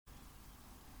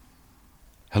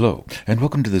Hello, and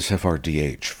welcome to this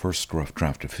FRDH, First Rough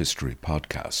Draft of History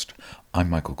podcast. I'm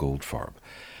Michael Goldfarb.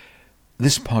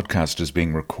 This podcast is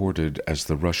being recorded as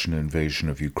the Russian invasion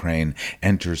of Ukraine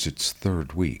enters its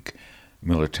third week.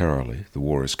 Militarily, the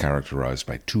war is characterized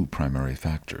by two primary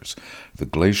factors: the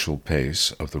glacial pace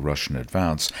of the Russian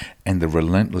advance and the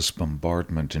relentless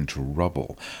bombardment into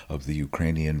rubble of the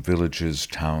Ukrainian villages,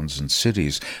 towns, and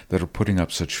cities that are putting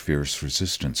up such fierce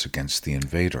resistance against the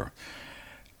invader.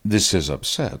 This has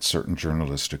upset certain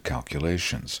journalistic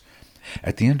calculations.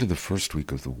 At the end of the first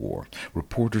week of the war,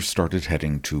 reporters started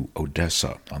heading to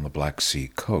Odessa on the Black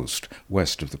Sea coast,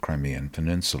 west of the Crimean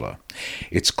Peninsula.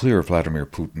 It's clear Vladimir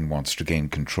Putin wants to gain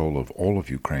control of all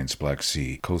of Ukraine's Black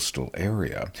Sea coastal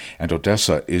area, and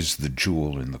Odessa is the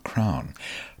jewel in the crown.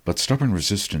 But stubborn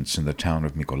resistance in the town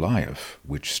of Mykolaiv,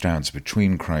 which stands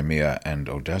between Crimea and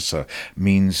Odessa,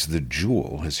 means the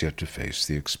jewel has yet to face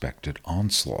the expected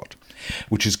onslaught,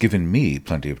 which has given me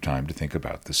plenty of time to think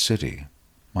about the city.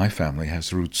 My family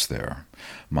has roots there.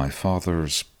 My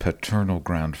father's paternal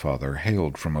grandfather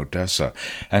hailed from Odessa,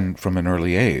 and from an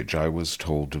early age I was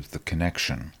told of the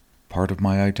connection. Part of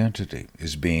my identity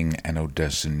is being an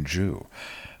Odessan Jew,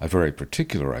 a very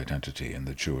particular identity in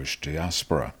the Jewish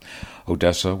diaspora.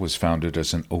 Odessa was founded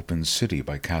as an open city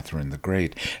by Catherine the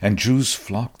Great, and Jews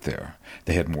flocked there.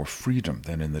 They had more freedom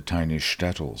than in the tiny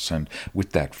shtetls, and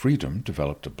with that freedom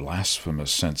developed a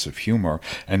blasphemous sense of humor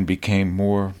and became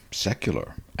more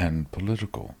secular and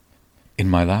political. In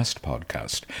my last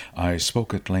podcast, I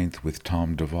spoke at length with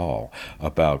Tom Duvall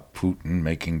about Putin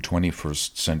making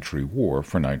 21st century war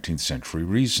for 19th century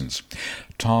reasons.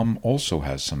 Tom also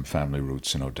has some family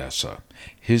roots in Odessa.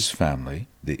 His family,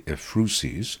 the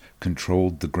Efrusis,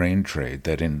 controlled the grain trade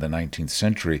that in the 19th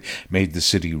century made the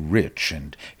city rich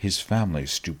and his family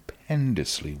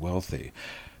stupendously wealthy.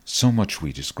 So much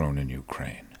wheat is grown in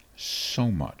Ukraine. So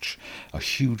much. A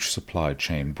huge supply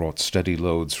chain brought steady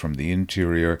loads from the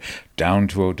interior down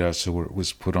to Odessa, where it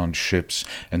was put on ships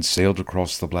and sailed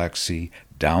across the Black Sea,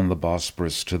 down the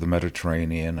Bosporus to the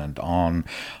Mediterranean, and on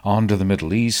to the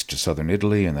Middle East, to southern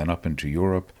Italy, and then up into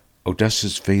Europe.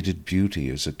 Odessa's faded beauty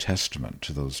is a testament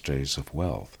to those days of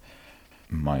wealth.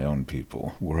 My own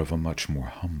people were of a much more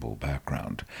humble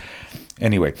background.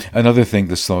 Anyway, another thing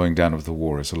the slowing down of the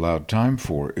war has allowed time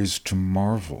for is to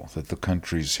marvel that the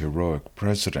country's heroic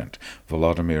president,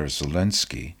 Volodymyr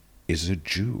Zelensky, is a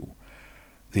Jew.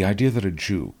 The idea that a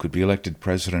Jew could be elected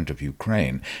president of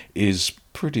Ukraine is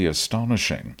pretty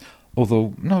astonishing,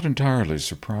 although not entirely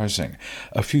surprising.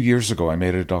 A few years ago I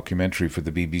made a documentary for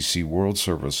the BBC World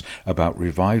Service about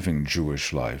reviving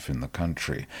Jewish life in the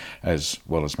country, as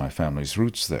well as my family's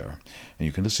roots there. And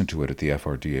you can listen to it at the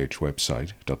FRDH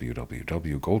website,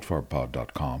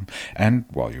 www.goldfarbpod.com, and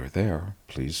while you're there,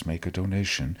 please make a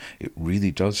donation. It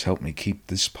really does help me keep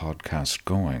this podcast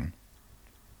going.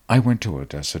 I went to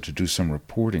Odessa to do some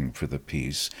reporting for the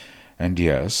piece, and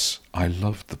yes, I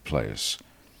loved the place.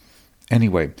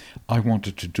 Anyway, I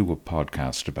wanted to do a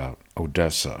podcast about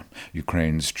Odessa,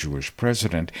 Ukraine's Jewish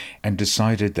president, and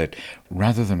decided that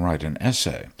rather than write an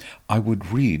essay, I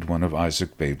would read one of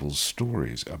Isaac Babel's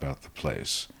stories about the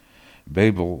place.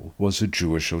 Babel was a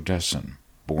Jewish Odessan,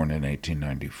 born in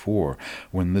 1894,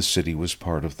 when the city was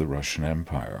part of the Russian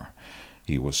Empire.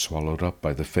 He was swallowed up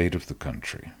by the fate of the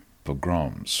country: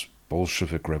 pogroms,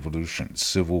 Bolshevik revolution,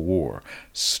 civil war,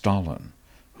 Stalin,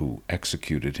 who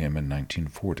executed him in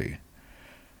 1940.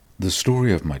 The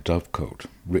story of my dovecote,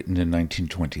 written in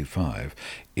 1925,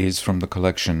 is from the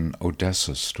collection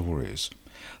Odessa Stories.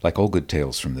 Like all good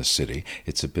tales from this city,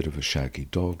 it's a bit of a shaggy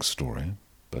dog story,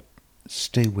 but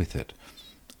stay with it,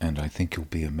 and I think you'll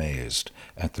be amazed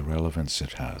at the relevance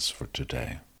it has for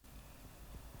today.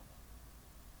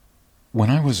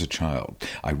 When I was a child,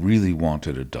 I really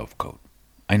wanted a dovecote.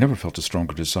 I never felt a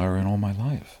stronger desire in all my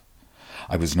life.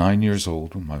 I was 9 years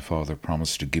old when my father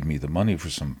promised to give me the money for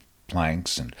some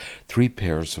planks and 3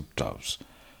 pairs of doves.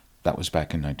 That was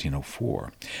back in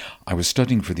 1904. I was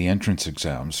studying for the entrance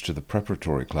exams to the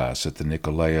preparatory class at the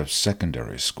Nikolaev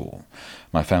Secondary School.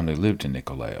 My family lived in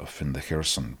Nikolaev in the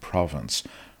Kherson province.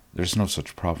 There's no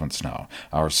such province now.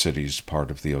 Our city's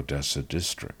part of the Odessa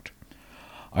district.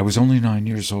 I was only 9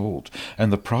 years old,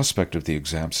 and the prospect of the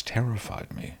exams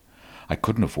terrified me. I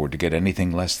couldn't afford to get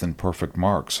anything less than perfect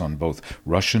marks on both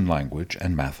Russian language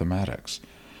and mathematics.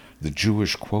 The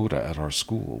Jewish quota at our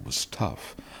school was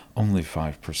tough, only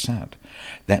 5%.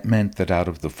 That meant that out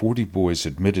of the 40 boys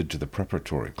admitted to the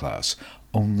preparatory class,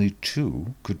 only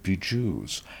 2 could be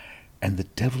Jews. And the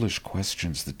devilish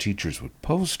questions the teachers would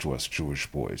pose to us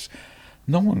Jewish boys,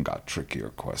 no one got trickier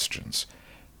questions.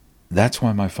 That's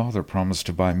why my father promised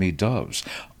to buy me doves,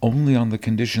 only on the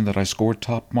condition that I scored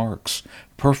top marks,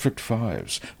 perfect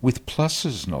fives, with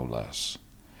pluses no less.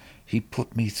 He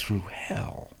put me through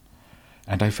hell,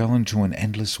 and I fell into an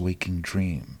endless waking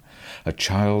dream, a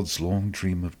child's long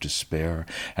dream of despair,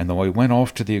 and though I went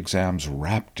off to the exams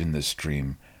wrapped in this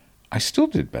dream, I still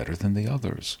did better than the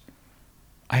others.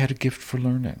 I had a gift for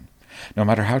learning. No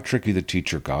matter how tricky the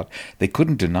teacher got, they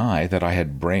couldn't deny that I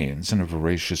had brains and a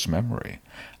voracious memory.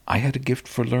 I had a gift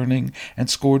for learning and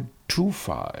scored 2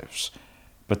 fives.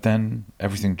 But then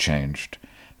everything changed.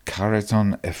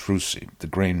 Careton Efroussi, the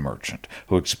grain merchant,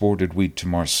 who exported wheat to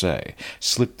Marseille,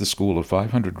 slipped the school a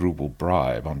 500-ruble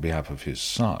bribe on behalf of his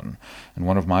son, and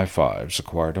one of my fives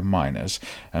acquired a minus,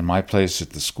 and my place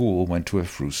at the school went to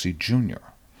Efroussi Jr.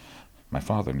 My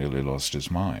father nearly lost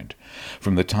his mind.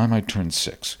 From the time I turned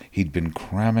 6, he'd been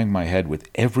cramming my head with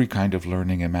every kind of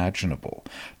learning imaginable.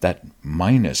 That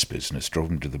minus business drove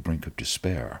him to the brink of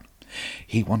despair.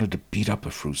 He wanted to beat up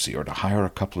Efroussi or to hire a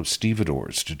couple of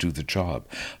stevedores to do the job,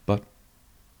 but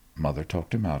Mother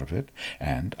talked him out of it,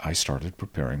 and I started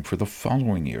preparing for the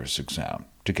following year's exam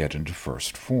to get into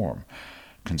first form.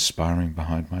 Conspiring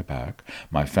behind my back,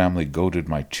 my family goaded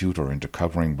my tutor into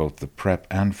covering both the prep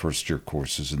and first-year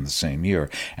courses in the same year,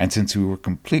 and since we were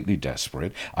completely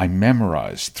desperate, I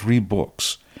memorized 3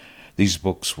 books. These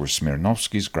books were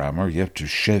Smirnovsky's Grammar,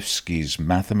 Yevtushevsky's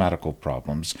Mathematical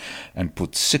Problems, and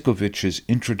Putsikovich's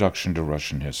Introduction to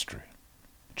Russian History.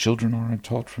 Children aren't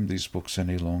taught from these books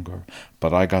any longer,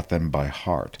 but I got them by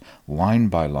heart, line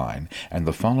by line, and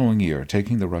the following year,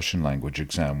 taking the Russian language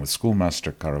exam with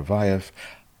schoolmaster Karavayev,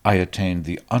 I attained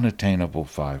the unattainable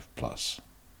 5+.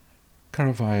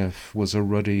 Karavayev was a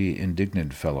ruddy,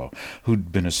 indignant fellow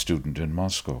who'd been a student in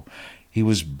Moscow. He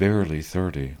was barely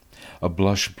 30. A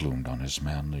blush bloomed on his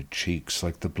manly cheeks,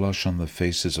 like the blush on the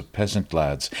faces of peasant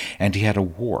lads, and he had a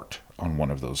wart on one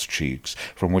of those cheeks,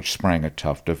 from which sprang a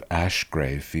tuft of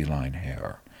ash-gray feline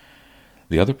hair.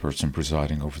 The other person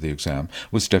presiding over the exam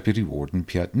was Deputy Warden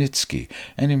Pyatnitsky,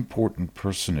 an important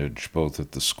personage both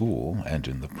at the school and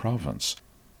in the province.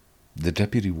 The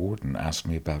deputy warden asked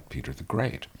me about Peter the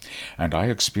Great, and I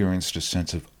experienced a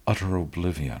sense of utter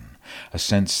oblivion, a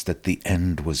sense that the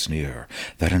end was near,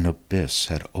 that an abyss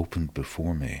had opened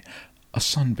before me, a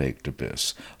sun-baked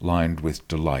abyss, lined with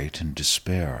delight and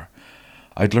despair.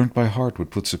 I'd learnt by heart what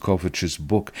Putsikovich's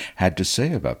book had to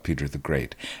say about Peter the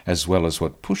Great, as well as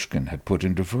what Pushkin had put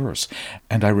into verse,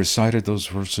 and I recited those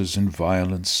verses in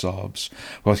violent sobs,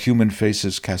 while human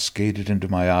faces cascaded into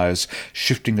my eyes,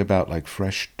 shifting about like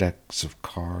fresh decks of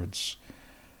cards.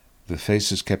 The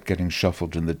faces kept getting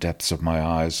shuffled in the depths of my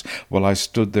eyes, while I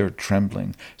stood there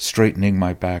trembling, straightening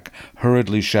my back,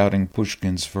 hurriedly shouting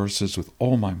Pushkin's verses with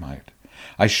all my might.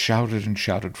 I shouted and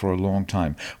shouted for a long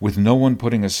time, with no one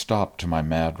putting a stop to my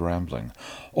mad rambling.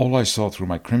 All I saw through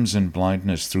my crimson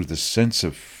blindness, through the sense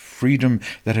of freedom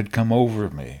that had come over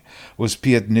me, was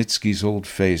Pyatnitsky's old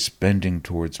face bending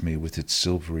towards me with its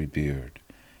silvery beard.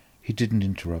 He didn't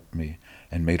interrupt me,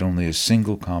 and made only a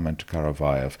single comment to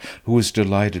Karavayev, who was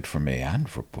delighted for me and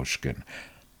for Pushkin.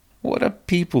 "What a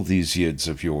people, these Yids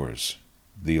of yours,"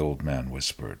 the old man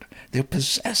whispered. "They're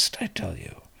possessed, I tell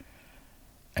you."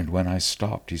 And when I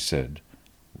stopped, he said,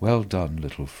 "Well done,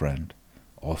 little friend.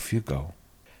 Off you go.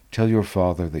 Tell your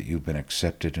father that you've been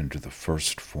accepted into the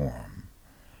first form."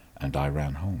 And I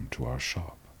ran home to our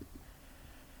shop.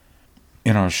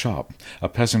 In our shop, a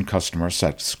peasant customer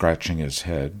sat scratching his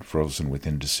head, frozen with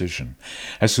indecision.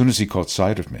 As soon as he caught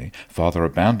sight of me, father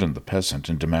abandoned the peasant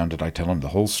and demanded I tell him the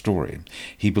whole story.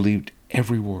 He believed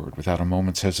every word without a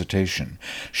moment's hesitation.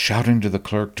 Shouting to the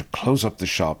clerk to close up the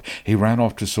shop, he ran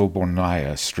off to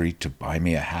Sobornaya Street to buy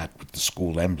me a hat with the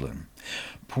school emblem.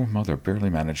 Poor mother barely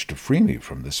managed to free me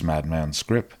from this madman's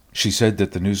grip. She said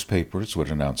that the newspapers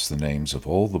would announce the names of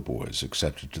all the boys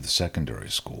accepted to the secondary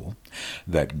school,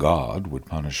 that God would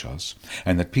punish us,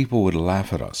 and that people would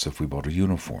laugh at us if we bought a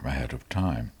uniform ahead of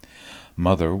time.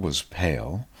 Mother was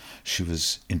pale. She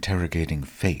was interrogating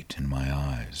fate in my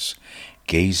eyes,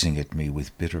 gazing at me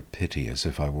with bitter pity as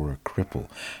if I were a cripple,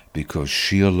 because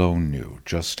she alone knew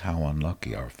just how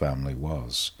unlucky our family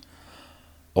was.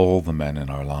 All the men in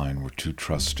our line were too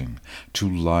trusting, too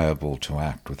liable to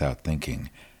act without thinking,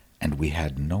 and we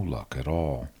had no luck at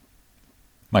all.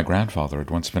 My grandfather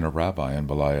had once been a rabbi in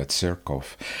Belaya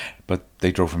Tserkov, but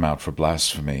they drove him out for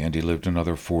blasphemy, and he lived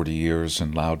another 40 years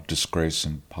in loud disgrace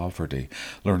and poverty,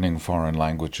 learning foreign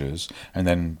languages, and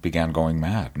then began going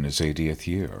mad in his 80th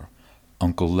year.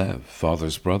 Uncle Lev,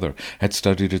 father's brother, had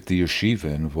studied at the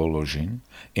yeshiva in Volozhin.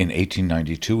 In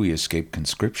 1892 he escaped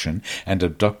conscription and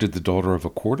abducted the daughter of a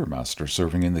quartermaster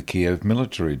serving in the Kiev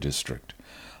military district.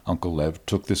 Uncle Lev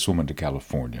took this woman to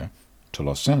California, to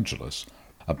Los Angeles,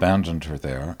 abandoned her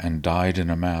there, and died in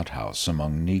a madhouse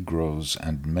among Negroes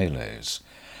and Malays.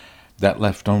 That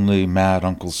left only mad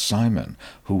Uncle Simon,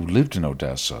 who lived in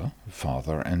Odessa,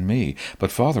 Father, and me.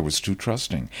 But Father was too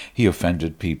trusting. He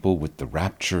offended people with the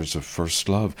raptures of first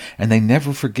love, and they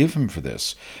never forgive him for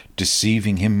this,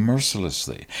 deceiving him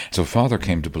mercilessly. So Father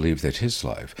came to believe that his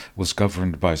life was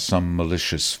governed by some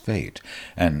malicious fate,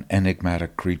 an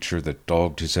enigmatic creature that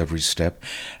dogged his every step,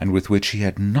 and with which he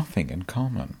had nothing in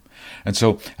common. And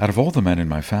so, out of all the men in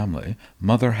my family,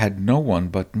 Mother had no one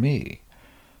but me.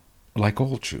 Like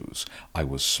all Jews, I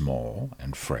was small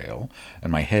and frail, and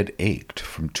my head ached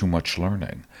from too much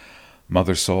learning.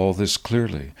 Mother saw all this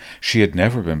clearly. She had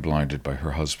never been blinded by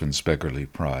her husband's beggarly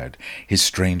pride, his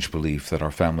strange belief that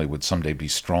our family would someday be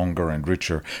stronger and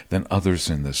richer than others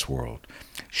in this world.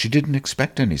 She didn't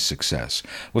expect any success,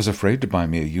 was afraid to buy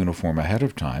me a uniform ahead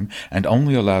of time, and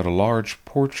only allowed a large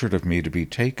portrait of me to be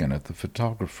taken at the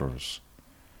photographer's.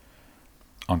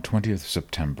 On 20th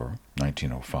September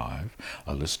 1905,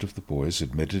 a list of the boys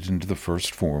admitted into the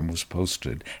first form was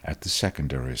posted at the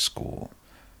secondary school.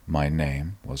 My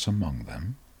name was among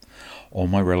them. All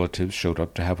my relatives showed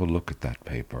up to have a look at that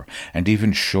paper, and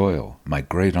even Shoyle, my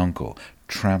great-uncle,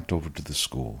 tramped over to the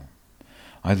school.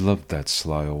 I loved that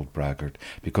sly old braggart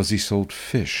because he sold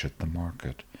fish at the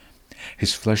market.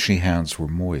 His fleshy hands were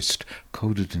moist,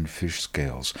 coated in fish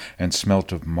scales, and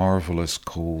smelt of marvelous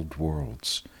cold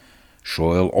worlds.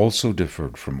 Shoyle also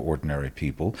differed from ordinary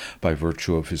people by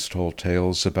virtue of his tall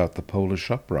tales about the Polish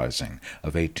uprising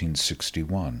of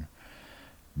 1861.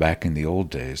 Back in the old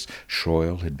days,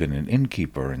 Shoyle had been an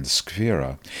innkeeper in the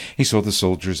Skvira. He saw the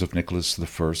soldiers of Nicholas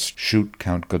I shoot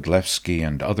Count Godlewski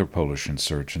and other Polish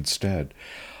insurgents dead.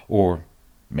 Or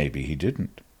maybe he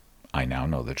didn't. I now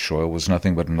know that Shoyle was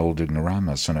nothing but an old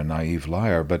ignoramus and a naive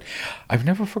liar, but I've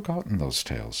never forgotten those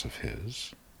tales of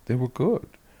his. They were good.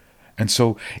 And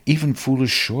so even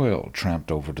foolish Shoyle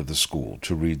tramped over to the school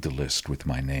to read the list with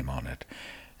my name on it,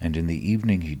 and in the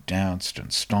evening he danced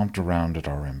and stomped around at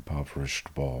our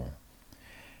impoverished ball.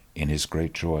 In his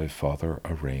great joy, Father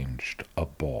arranged a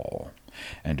ball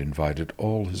and invited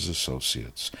all his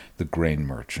associates, the grain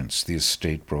merchants, the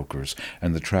estate brokers,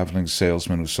 and the traveling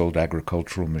salesmen who sold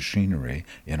agricultural machinery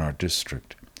in our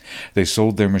district. They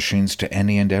sold their machines to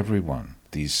any and everyone,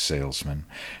 these salesmen.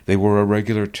 They were a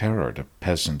regular terror to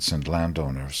peasants and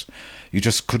landowners. You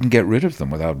just couldn't get rid of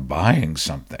them without buying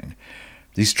something.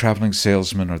 These traveling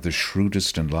salesmen are the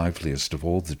shrewdest and liveliest of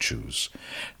all the Jews.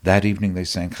 That evening they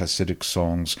sang Hasidic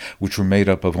songs, which were made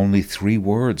up of only 3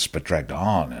 words, but dragged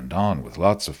on and on with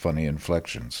lots of funny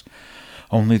inflections.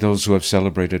 Only those who have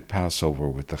celebrated Passover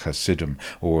with the Hasidim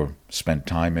or spent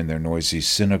time in their noisy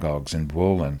synagogues in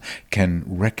Bolin can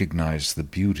recognize the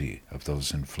beauty of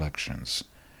those inflections.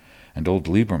 And old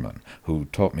Lieberman, who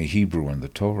taught me Hebrew and the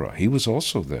Torah, he was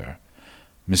also there.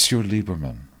 Monsieur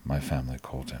Lieberman, my family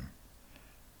called him.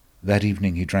 That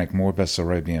evening he drank more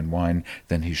Bessarabian wine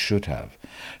than he should have.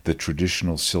 The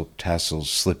traditional silk tassels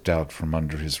slipped out from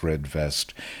under his red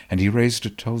vest, and he raised a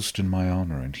toast in my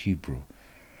honor in Hebrew.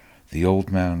 The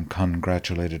old man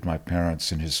congratulated my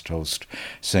parents in his toast,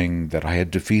 saying that I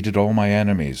had defeated all my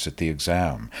enemies at the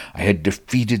exam. I had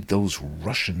defeated those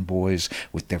Russian boys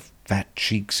with their fat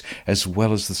cheeks, as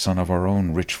well as the son of our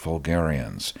own rich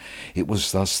vulgarians. It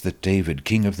was thus that David,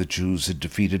 king of the Jews, had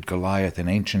defeated Goliath in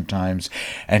ancient times,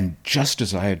 and just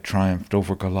as I had triumphed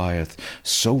over Goliath,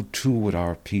 so too would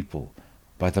our people,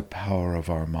 by the power of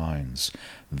our minds,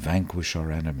 vanquish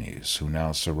our enemies who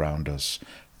now surround us,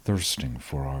 thirsting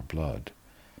for our blood.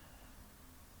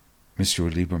 Monsieur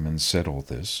Lieberman said all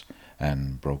this,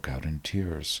 and broke out in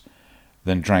tears,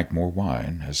 then drank more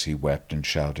wine as he wept and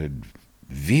shouted,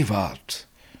 "Vivat!"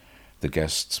 The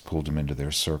guests pulled him into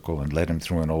their circle and led him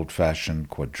through an old-fashioned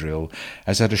quadrille,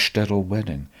 as at a shtetl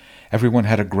wedding. Everyone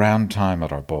had a grand time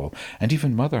at our ball, and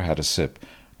even Mother had a sip,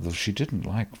 though she didn't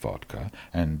like vodka,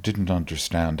 and didn't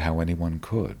understand how anyone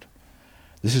could.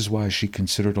 This is why she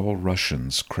considered all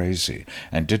Russians crazy,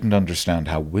 and didn't understand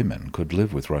how women could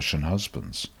live with Russian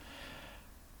husbands.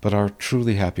 But our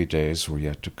truly happy days were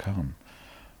yet to come.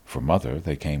 For Mother,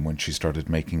 they came when she started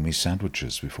making me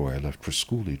sandwiches before I left for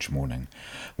school each morning,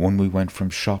 when we went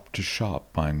from shop to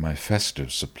shop buying my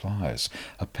festive supplies,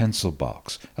 a pencil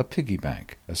box, a piggy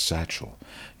bank, a satchel,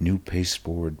 new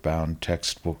pasteboard-bound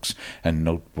textbooks and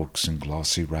notebooks in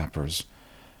glossy wrappers.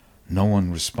 No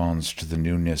one responds to the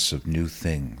newness of new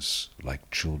things like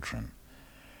children.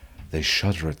 They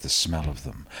shudder at the smell of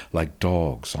them, like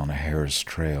dogs on a hare's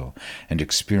trail, and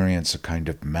experience a kind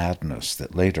of madness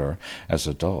that later, as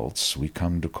adults, we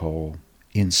come to call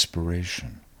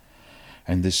inspiration.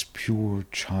 and this pure,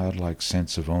 childlike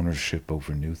sense of ownership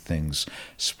over new things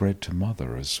spread to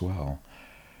Mother as well.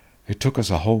 It took us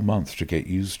a whole month to get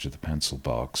used to the pencil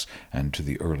box and to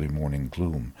the early morning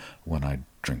gloom when I'd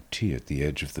drink tea at the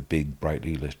edge of the big,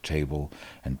 brightly lit table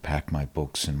and pack my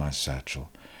books in my satchel.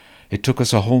 It took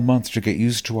us a whole month to get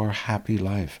used to our happy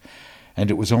life, and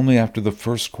it was only after the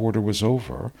first quarter was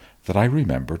over that I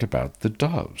remembered about the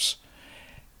doves.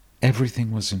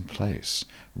 Everything was in place,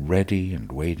 ready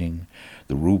and waiting,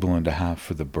 the rouble and a half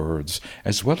for the birds,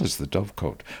 as well as the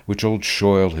dovecote, which old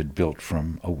Schoyle had built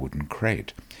from a wooden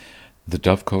crate. The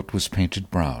dovecote was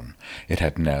painted brown. It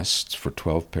had nests for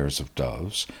 12 pairs of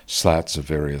doves, slats of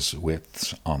various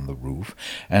widths on the roof,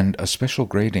 and a special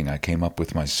grating I came up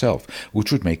with myself,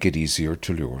 which would make it easier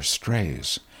to lure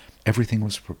strays. Everything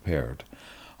was prepared.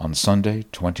 On Sunday,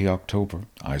 20 October,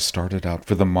 I started out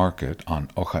for the market on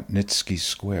Okhatnitsky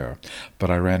Square, but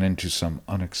I ran into some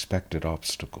unexpected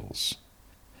obstacles.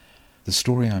 The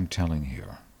story I'm telling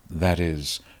here, that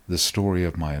is, the story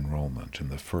of my enrollment in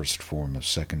the first form of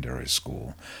secondary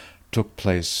school, took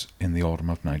place in the autumn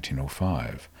of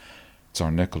 1905.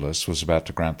 Tsar Nicholas was about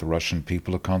to grant the Russian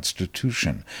people a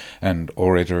constitution, and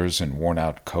orators in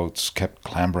worn-out coats kept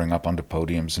clambering up onto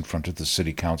podiums in front of the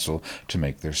city council to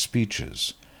make their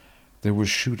speeches. There was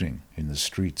shooting in the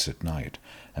streets at night,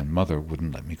 and Mother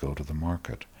wouldn't let me go to the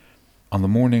market. On the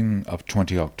morning of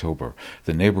 20 October,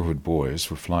 the neighborhood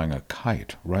boys were flying a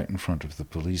kite right in front of the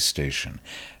police station,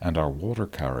 and our water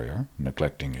carrier,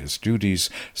 neglecting his duties,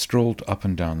 strolled up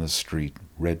and down the street,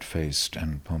 red-faced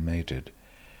and pomaded.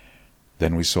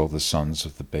 Then we saw the sons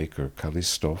of the baker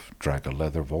Kalistov drag a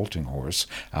leather vaulting horse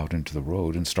out into the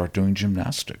road and start doing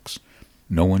gymnastics.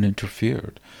 No one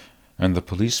interfered, and the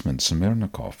policeman,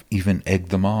 Semernikov, even egged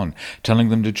them on, telling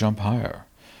them to jump higher.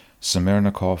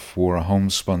 Semernikov wore a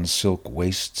homespun silk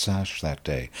waist sash that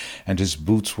day, and his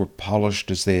boots were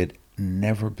polished as they had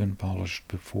never been polished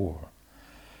before.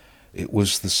 It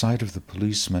was the sight of the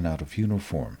policeman out of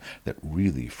uniform that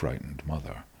really frightened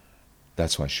Mother.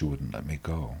 That's why she wouldn't let me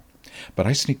go. But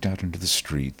I sneaked out into the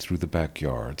street through the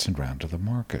backyards and ran to the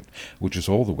market, which is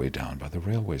all the way down by the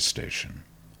railway station.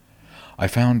 I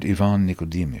found Ivan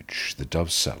Nikodimych, the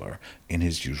dove seller, in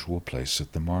his usual place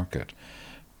at the market.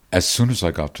 As soon as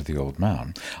I got to the old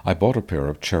man, I bought a pair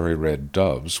of cherry-red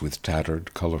doves with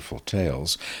tattered, colorful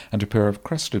tails, and a pair of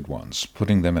crested ones,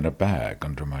 putting them in a bag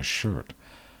under my shirt.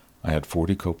 I had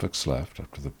 40 kopecks left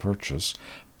after the purchase,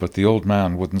 but the old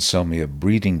man wouldn't sell me a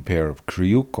breeding pair of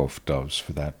Kryukov doves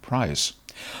for that price.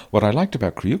 What I liked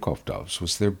about Kryukov doves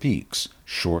was their beaks,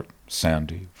 short,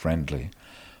 sandy, friendly.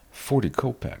 40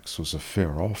 kopecks was a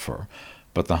fair offer,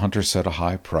 but the hunter set a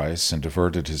high price and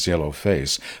averted his yellow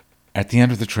face. At the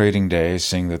end of the trading day,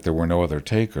 seeing that there were no other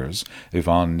takers,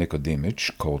 Ivan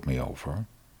Nikodimych called me over.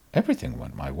 Everything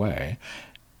went my way,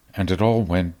 and it all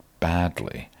went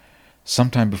badly.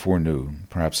 Sometime before noon,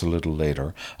 perhaps a little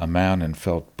later, a man in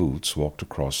felt boots walked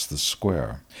across the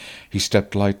square. He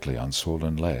stepped lightly on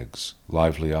swollen legs,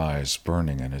 lively eyes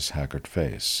burning in his haggard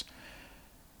face.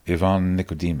 "Ivan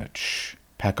Nikodimych,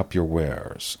 pack up your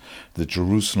wares. The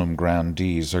Jerusalem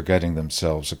grandees are getting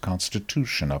themselves a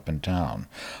constitution up in town.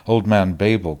 Old man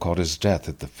Babel caught his death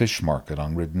at the fish market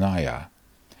on Rybnaya."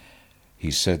 He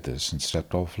said this and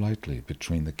stepped off lightly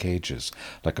between the cages,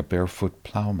 like a barefoot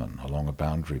plowman along a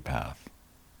boundary path.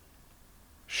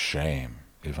 "Shame,"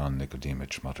 Ivan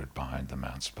Nikodimych muttered behind the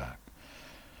man's back.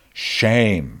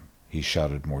 "Shame," he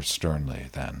shouted more sternly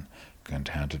then, and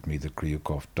handed me the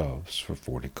Kryukov doves for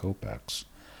 40 kopecks.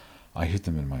 I hid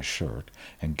them in my shirt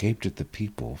and gaped at the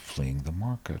people fleeing the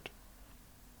market.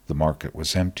 The market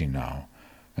was empty now,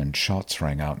 and shots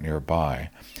rang out nearby.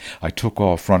 I took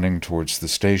off, running towards the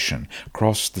station,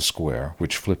 crossed the square,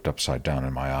 which flipped upside down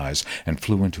in my eyes, and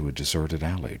flew into a deserted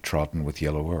alley trodden with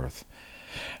yellow earth.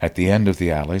 At the end of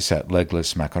the alley sat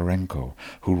legless Makarenko,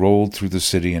 who rolled through the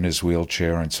city in his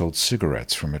wheelchair and sold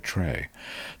cigarettes from a tray.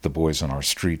 The boys on our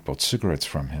street bought cigarettes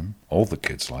from him. All the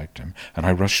kids liked him, and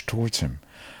I rushed towards him.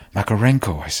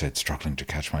 "Makarenko," I said, struggling to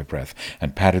catch my breath,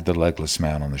 and patted the legless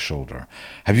man on the shoulder.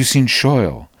 "Have you seen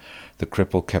Schoyle?" The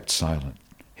cripple kept silent.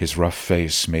 His rough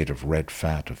face, made of red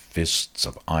fat, of fists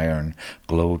of iron,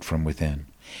 glowed from within.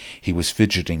 He was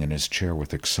fidgeting in his chair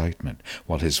with excitement,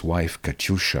 while his wife,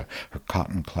 Katyusha, her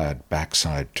cotton-clad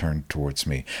backside turned towards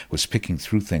me, was picking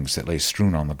through things that lay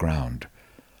strewn on the ground.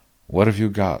 "What have you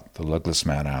got?" the legless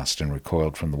man asked, and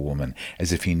recoiled from the woman,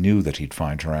 as if he knew that he'd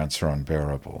find her answer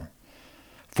unbearable.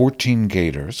 14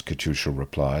 gaiters, Katyusha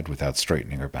replied, without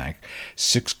straightening her back.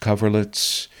 6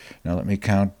 coverlets. Now let me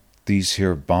count these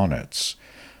here bonnets."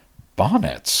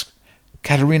 "Bonnets?"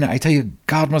 Katerina, I tell you,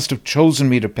 God must have chosen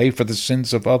me to pay for the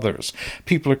sins of others.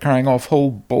 People are carrying off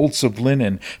whole bolts of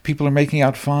linen. People are making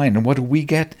out fine. And what do we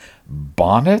get?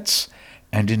 Bonnets?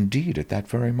 And indeed, at that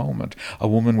very moment, a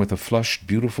woman with a flushed,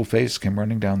 beautiful face came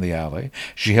running down the alley.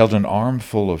 She held an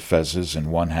armful of fezzes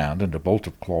in one hand and a bolt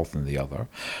of cloth in the other.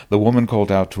 The woman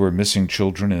called out to her missing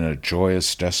children in a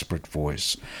joyous, desperate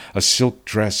voice. A silk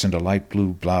dress and a light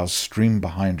blue blouse streamed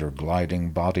behind her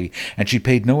gliding body, and she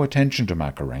paid no attention to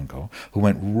Makarenko, who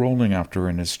went rolling after her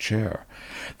in his chair.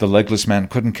 The legless man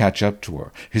couldn't catch up to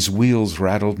her. His wheels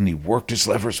rattled, and he worked his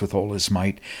levers with all his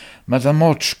might.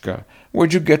 "Madamochka!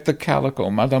 Where'd you get the calico,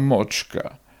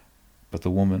 Madamochka?" But the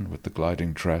woman with the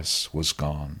gliding dress was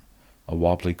gone. A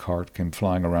wobbly cart came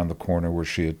flying around the corner where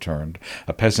she had turned.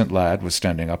 A peasant lad was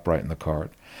standing upright in the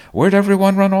cart. "Where'd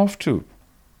everyone run off to?"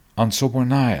 "On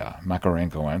Sobernaya,"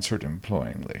 Makarenko answered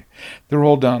imploringly. "They're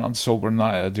all down on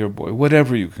Sobernaya, dear boy.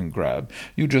 Whatever you can grab,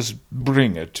 you just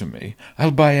bring it to me.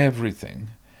 I'll buy everything."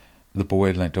 The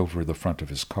boy leant over the front of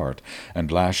his cart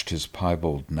and lashed his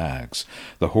piebald nags.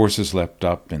 The horses leapt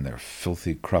up in their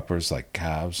filthy cruppers like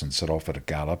calves and set off at a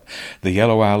gallop. The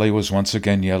yellow alley was once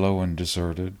again yellow and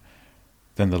deserted.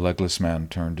 Then the legless man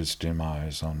turned his dim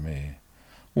eyes on me.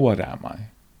 "What am I?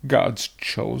 God's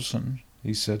chosen,"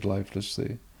 he said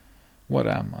lifelessly. "What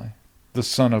am I? The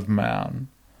Son of Man?"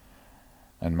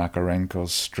 And Makarenko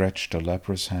stretched a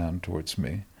leprous hand towards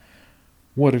me.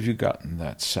 "What have you got in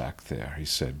that sack there?" he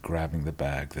said, grabbing the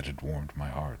bag that had warmed my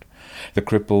heart. The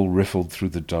cripple riffled through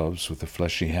the doves with a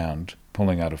fleshy hand,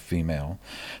 pulling out a female.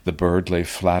 The bird lay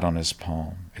flat on his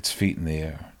palm, its feet in the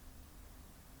air.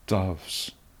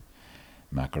 "Doves,"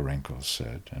 Makarenko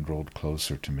said, and rolled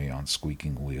closer to me on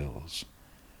squeaking wheels.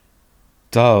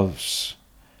 "Doves!"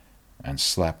 and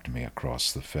slapped me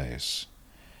across the face.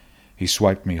 He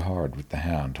swiped me hard with the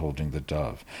hand holding the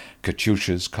dove.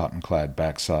 Katyusha's cotton-clad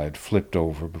backside flipped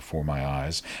over before my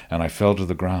eyes, and I fell to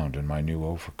the ground in my new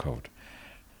overcoat.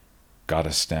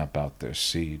 "Gotta stamp out their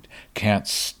seed. Can't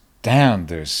stand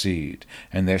their seed.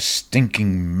 And their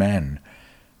stinking men."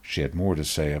 She had more to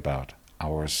say about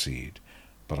our seed,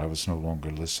 but I was no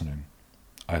longer listening.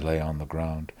 I lay on the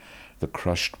ground, the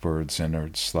crushed bird's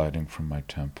innards sliding from my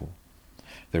temple.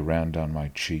 They ran down my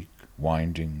cheek,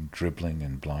 winding, dribbling,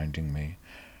 and blinding me.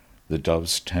 The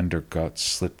dove's tender guts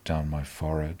slipped down my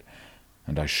forehead,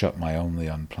 and I shut my only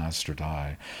unplastered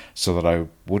eye so that I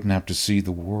wouldn't have to see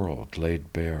the world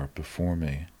laid bare before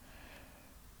me.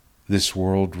 This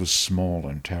world was small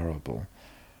and terrible.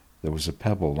 There was a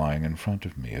pebble lying in front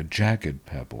of me, a jagged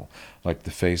pebble, like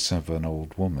the face of an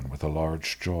old woman with a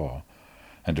large jaw,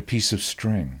 and a piece of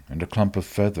string and a clump of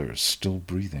feathers still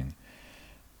breathing.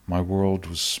 My world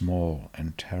was small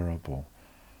and terrible.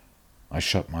 I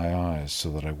shut my eyes so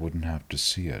that I wouldn't have to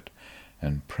see it,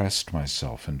 and pressed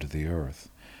myself into the earth,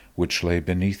 which lay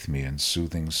beneath me in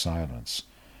soothing silence.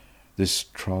 This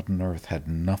trodden earth had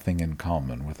nothing in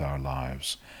common with our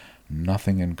lives,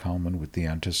 nothing in common with the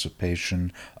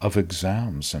anticipation of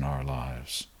exams in our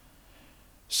lives.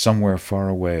 Somewhere far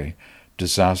away,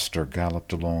 disaster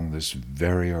galloped along this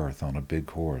very earth on a big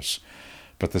horse,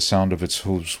 but the sound of its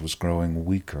hoofs was growing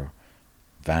weaker,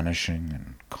 vanishing,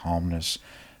 and calmness,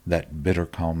 that bitter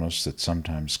calmness that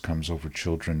sometimes comes over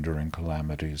children during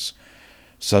calamities,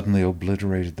 suddenly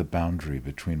obliterated the boundary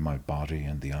between my body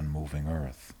and the unmoving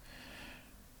earth.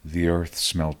 The earth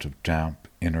smelt of damp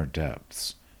inner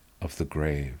depths, of the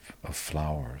grave, of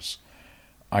flowers.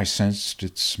 I sensed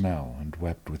its smell and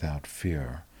wept without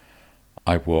fear.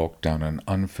 I walked down an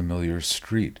unfamiliar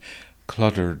street,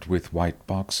 cluttered with white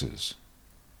boxes,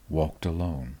 walked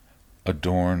alone,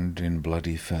 adorned in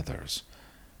bloody feathers,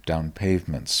 down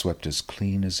pavements swept as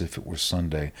clean as if it were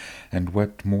Sunday, and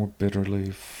wept more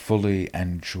bitterly, fully,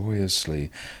 and joyously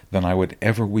than I would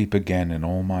ever weep again in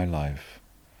all my life.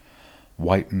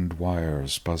 Whitened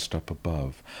wires buzzed up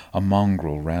above. A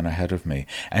mongrel ran ahead of me,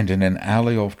 and in an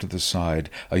alley off to the side,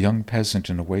 a young peasant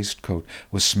in a waistcoat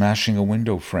was smashing a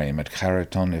window frame at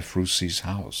Khariton Efrusi's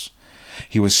house.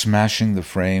 He was smashing the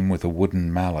frame with a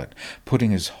wooden mallet,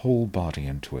 putting his whole body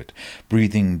into it,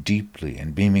 breathing deeply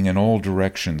and beaming in all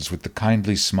directions with the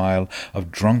kindly smile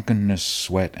of drunkenness,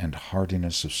 sweat, and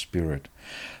hardiness of spirit.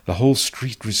 The whole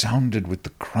street resounded with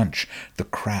the crunch, the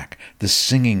crack, the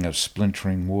singing of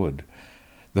splintering wood.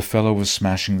 The fellow was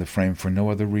smashing the frame for no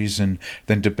other reason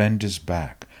than to bend his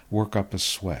back, work up a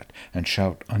sweat, and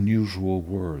shout unusual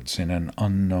words in an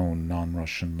unknown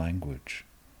non-Russian language.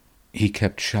 He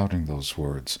kept shouting those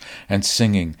words and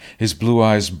singing, his blue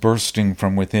eyes bursting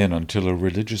from within until a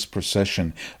religious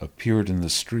procession appeared in the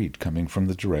street coming from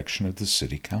the direction of the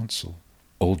city council.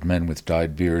 Old men with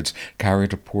dyed beards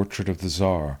carried a portrait of the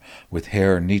Tsar, with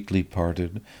hair neatly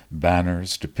parted.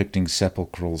 Banners depicting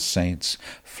sepulchral saints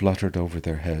fluttered over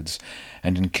their heads,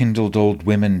 and enkindled old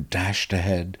women dashed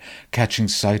ahead. Catching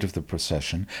sight of the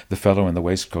procession, the fellow in the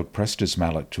waistcoat pressed his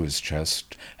mallet to his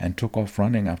chest and took off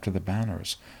running after the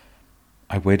banners.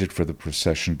 I waited for the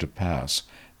procession to pass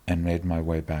and made my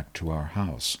way back to our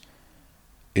house.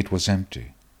 It was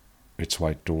empty. Its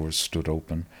white doors stood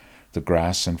open. The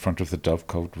grass in front of the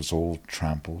dovecote was all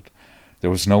trampled. There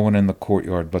was no one in the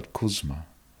courtyard but Kuzma.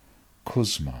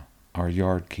 Kuzma, our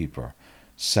yard keeper,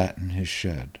 sat in his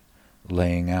shed,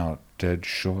 laying out dead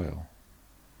Shoil.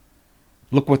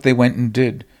 "Look what they went and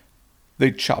did.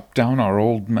 They chopped down our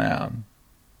old man."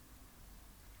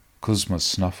 Kuzma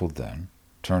snuffled then,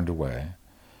 turned away,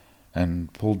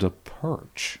 and pulled a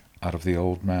perch out of the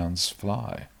old man's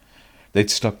fly. They'd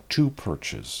stuck 2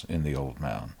 perches in the old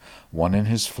man, one in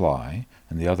his fly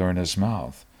and the other in his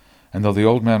mouth, and though the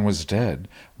old man was dead,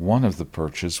 one of the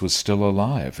perches was still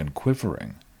alive and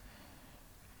quivering.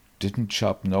 "Didn't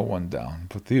chop no one down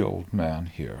but the old man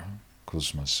here,"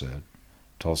 Kuzma said,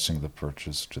 tossing the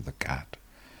perches to the cat.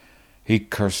 "He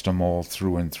cursed 'em all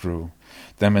through and through,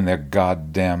 them and their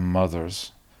goddamn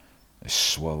mothers. A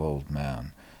swell old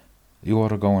man. You ought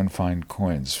to go and find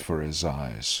coins for his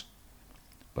eyes."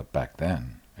 But back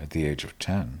then, at the age of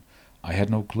 10, I had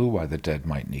no clue why the dead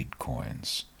might need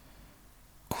coins.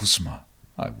 "Kuzma,"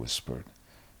 I whispered,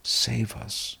 "save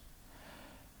us."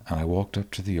 And I walked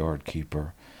up to the yard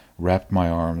keeper, wrapped my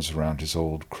arms around his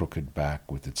old crooked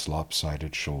back with its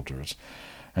lopsided shoulders,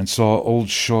 and saw old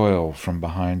Shoil from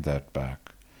behind that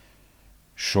back.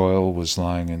 Shoil was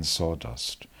lying in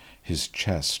sawdust, his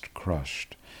chest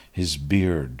crushed, his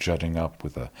beard jutting up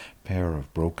with a pair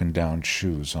of broken-down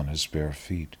shoes on his bare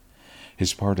feet.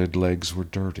 His parted legs were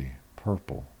dirty,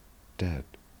 purple, dead.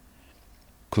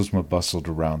 Kuzma bustled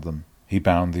around them. He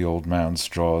bound the old man's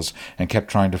jaws and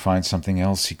kept trying to find something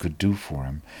else he could do for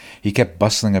him. He kept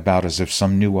bustling about as if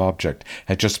some new object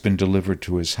had just been delivered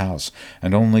to his house,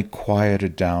 and only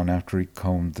quieted down after he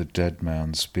combed the dead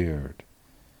man's beard.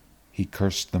 He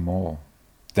cursed them all.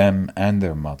 "Them and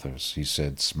their mothers," he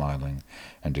said, smiling,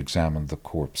 and examined the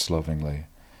corpse lovingly.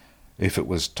 "If it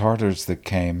was Tartars that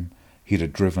came, he'd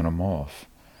have driven 'em off.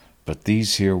 But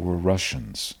these here were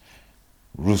Russians,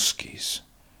 Ruskies,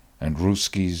 and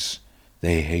Ruskies,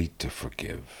 they hate to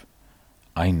forgive.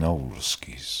 I know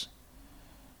Ruskies."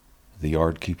 The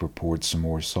yard keeper poured some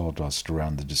more sawdust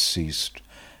around the deceased,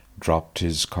 dropped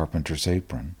his carpenter's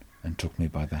apron, and took me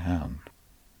by the hand.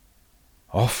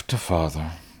 "Off to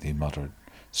father," he muttered,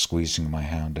 squeezing my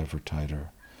hand ever tighter.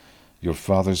 "Your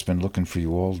father's been looking for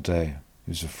you all day.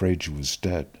 He was afraid you was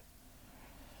dead."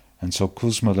 And so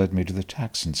Kuzma led me to the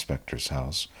tax inspector's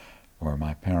house, where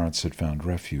my parents had found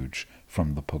refuge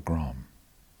from the pogrom.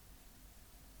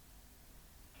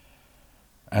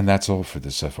 And that's all for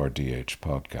this FRDH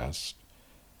podcast.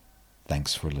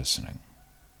 Thanks for listening.